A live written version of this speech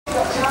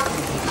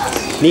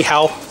Ni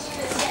hao.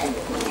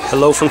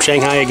 Hello from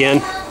Shanghai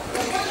again.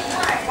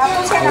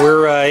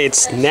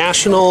 It's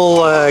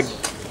National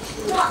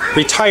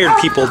Retired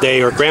People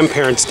Day or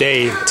Grandparents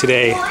Day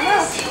today.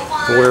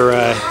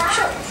 We're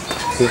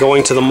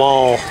going to the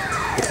mall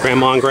with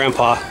Grandma and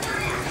Grandpa.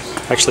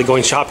 Actually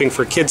going shopping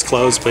for kids'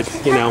 clothes, but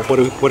you know,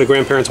 what do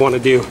grandparents want to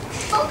do?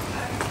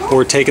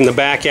 We're taking the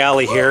back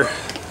alley here.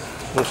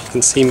 You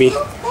can see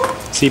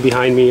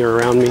behind me or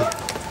around me.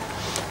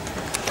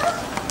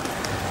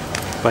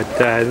 But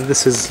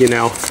this is, you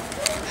know,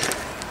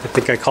 I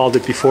think I called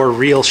it before,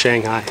 real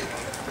Shanghai.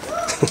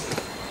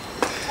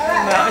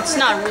 Well, it's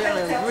not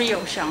really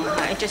real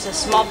Shanghai. It's just a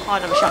small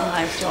part of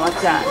Shanghai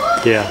like that.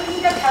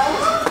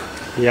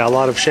 Yeah, a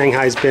lot of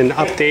Shanghai's been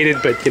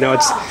updated, but you know,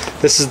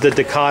 this is the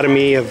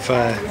dichotomy of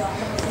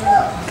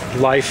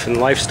life and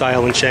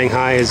lifestyle in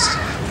Shanghai. Is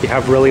you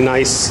have really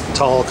nice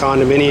tall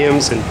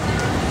condominiums, and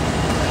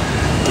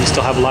you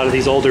still have a lot of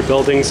these older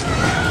buildings.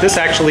 This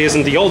actually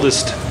isn't the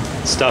oldest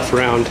stuff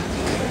around.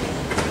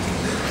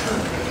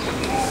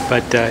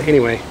 But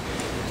anyway,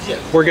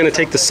 we're going to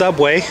take the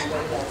subway.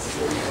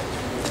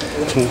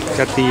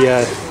 Got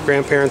the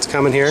grandparents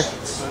coming here.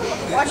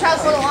 Watch out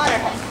for the water.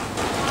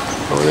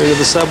 Going into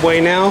the subway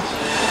now.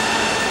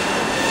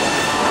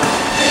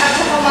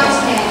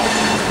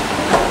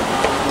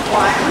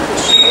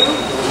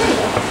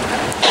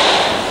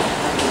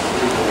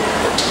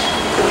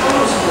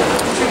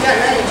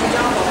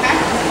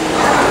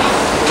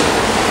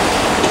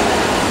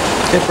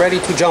 Get ready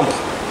to jump.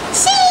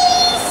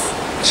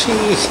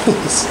 Cheese.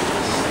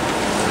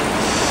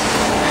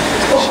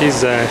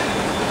 She's a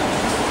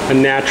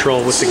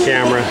natural with the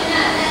camera,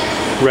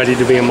 ready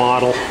to be a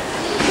model.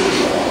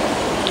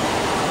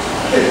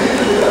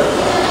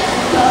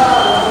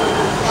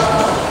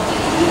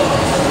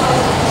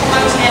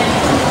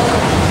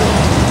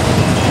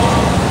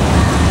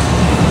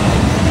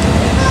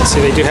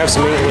 See, they do have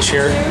some English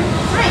here,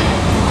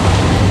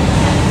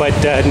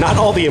 but not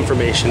all the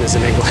information is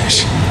in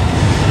English,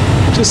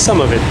 just some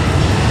of it.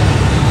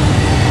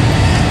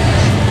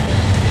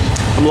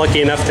 I'm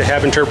lucky enough to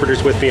have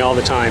interpreters with me all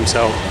the time,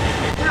 so I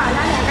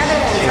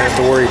don't have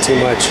to worry too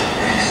much.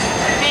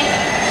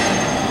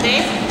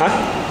 Dave? Huh?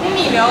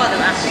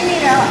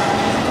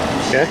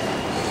 Okay.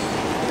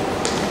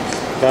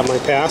 Got my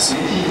pass.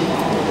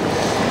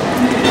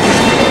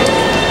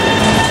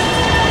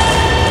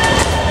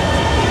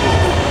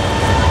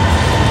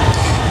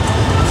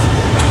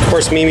 Of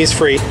course, Mimi's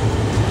free.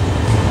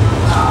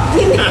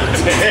 Mimi,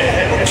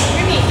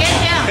 get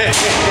down.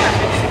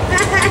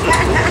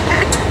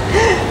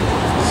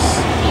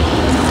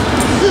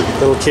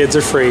 Little kids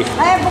are free. I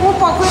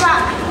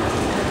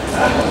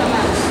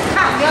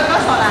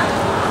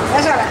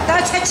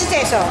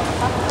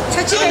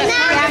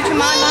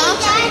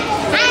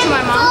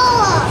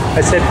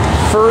said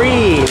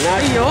free,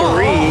 not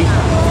free.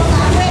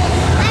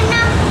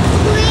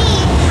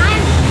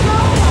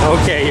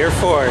 Okay, you're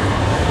 4.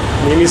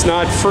 Mimi's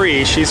not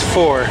free, she's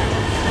 4.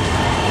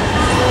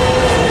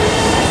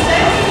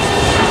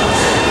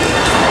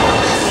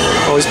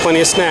 Always plenty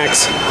of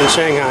snacks in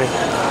Shanghai.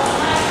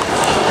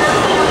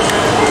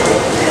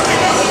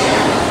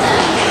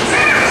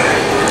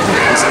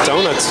 It's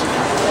donuts.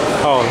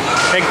 Oh,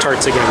 egg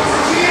tarts again.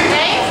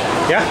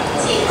 Yeah,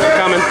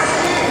 coming.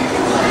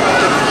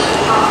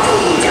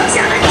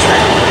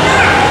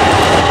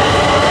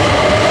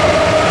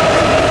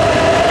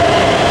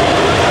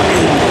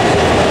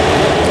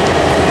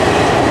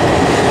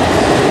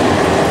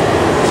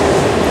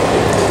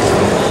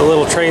 The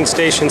little train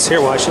stations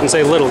here, well, I shouldn't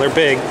say little, they're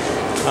big.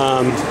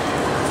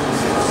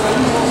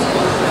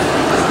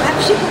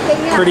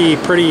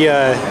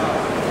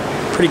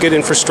 Pretty good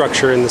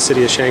infrastructure in the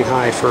city of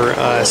Shanghai for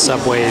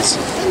subways.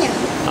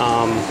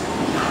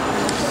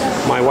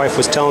 My wife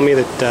was telling me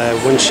that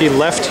when she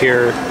left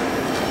here,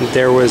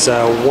 there was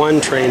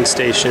one train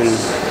station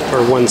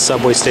or one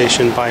subway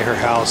station by her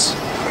house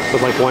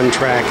with like one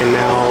track, and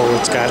now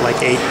it's got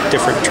like 8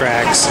 different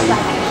tracks. And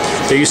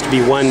there used to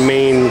be one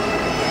main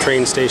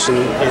train station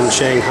in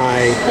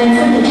Shanghai.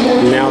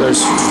 Now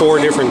there's 4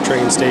 different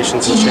train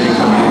stations in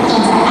Shanghai.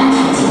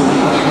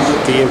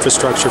 The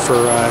infrastructure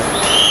for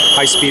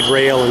high-speed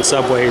rail and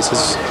subways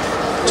is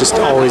just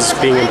always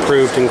being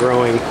improved and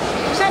growing.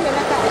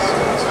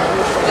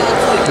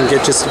 You can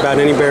get just about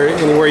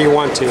anywhere you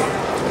want to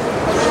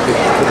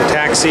with a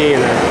taxi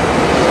and a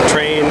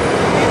train,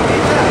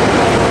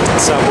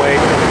 subway.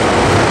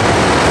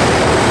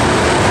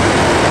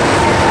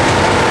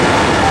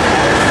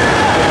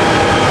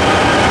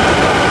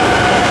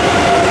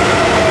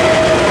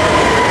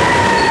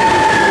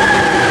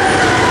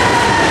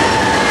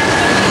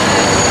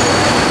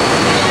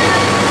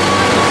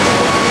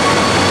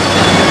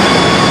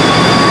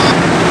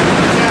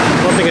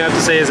 One thing I have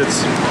to say is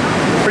it's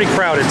pretty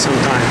crowded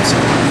sometimes.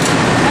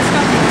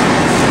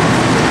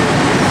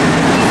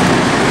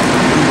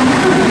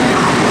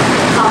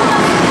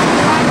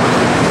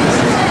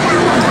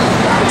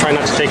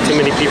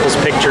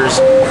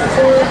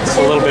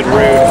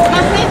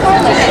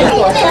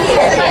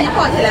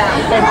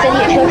 本次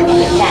列车终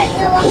点站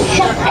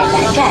上海南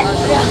站。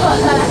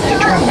The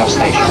terminal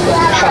station,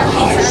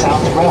 Shanghai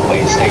South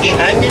Railway Station.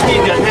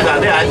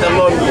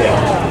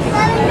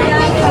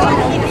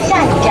 下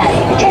一站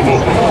站内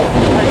路。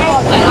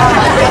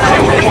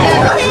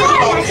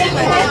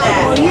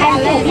按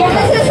右边门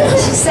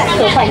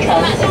可换乘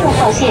4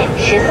号线、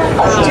13号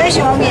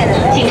线。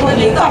请注意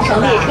换乘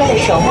列车的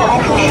首末班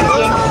车时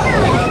间。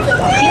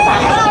请把安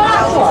全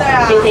插座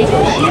留给有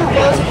需要的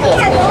乘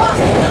客。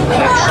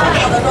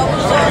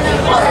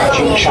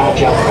金沙江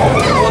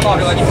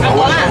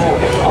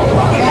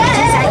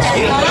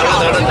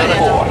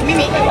秘密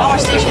our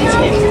station is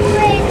here.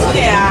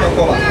 对啊。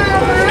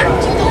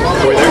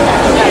We're there.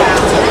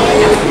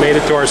 Made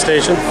it to our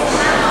station.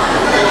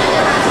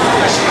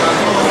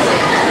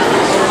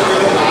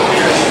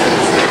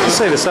 I'd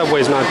say the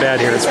subway's not bad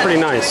here. It's pretty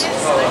nice.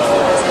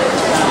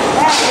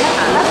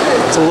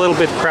 It's a little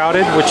bit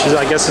crowded, which is,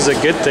 I guess, is a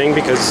good thing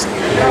because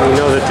we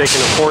know that they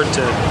can afford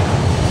to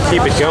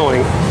keep it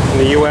going. In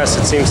the U.S.,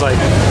 it seems like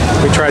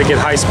we try to get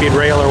high-speed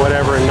rail or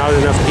whatever, and not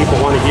enough people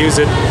want to use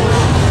it.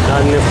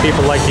 Not enough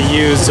people like to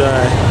use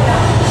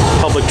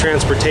public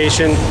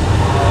transportation.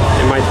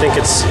 They might think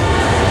it's,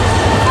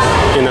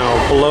 you know,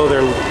 below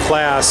their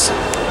class.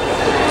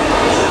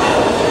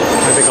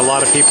 I think a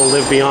lot of people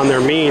live beyond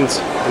their means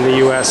in the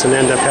U.S. and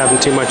end up having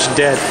too much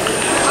debt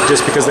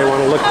just because they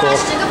want to look cool.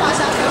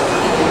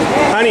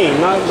 Honey,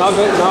 Nagong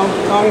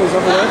is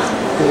over there.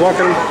 He's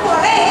walking.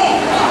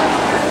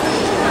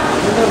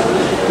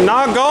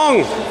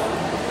 Nagong!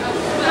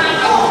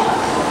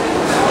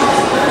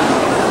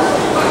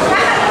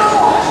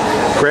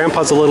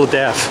 Grandpa's a little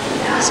deaf,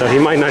 so he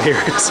might not hear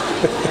us.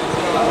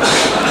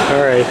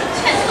 All right.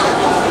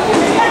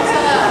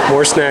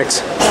 More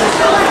snacks.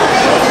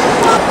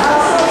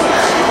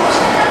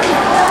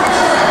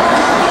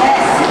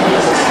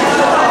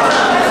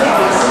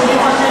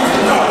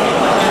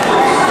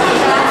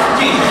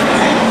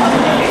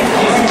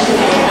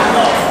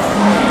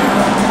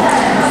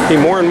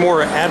 More and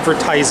more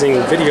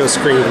advertising video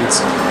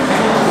screens. I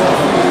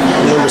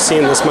remember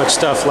seeing this much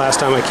stuff last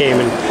time I came,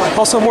 and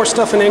also more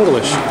stuff in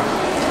English.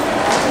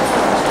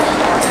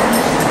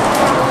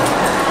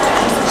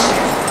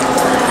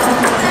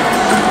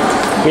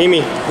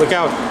 Mimi, look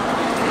out.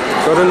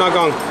 Go to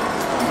Nagong.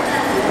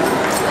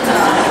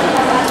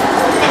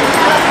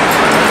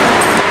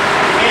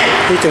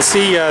 You can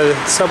see the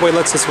subway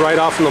lets us ride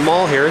off in the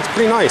mall here. It's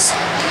pretty nice.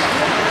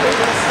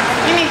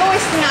 Mimi, go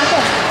with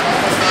Nagong.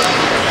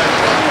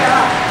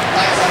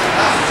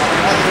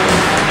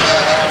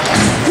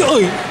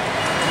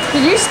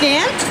 Did you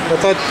scan? I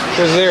thought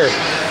it was there.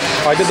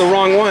 I did the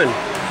wrong one.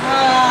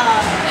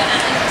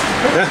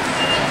 Yeah.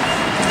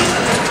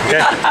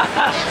 Okay.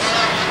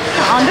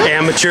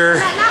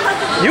 Amateur.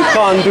 You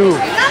can't do.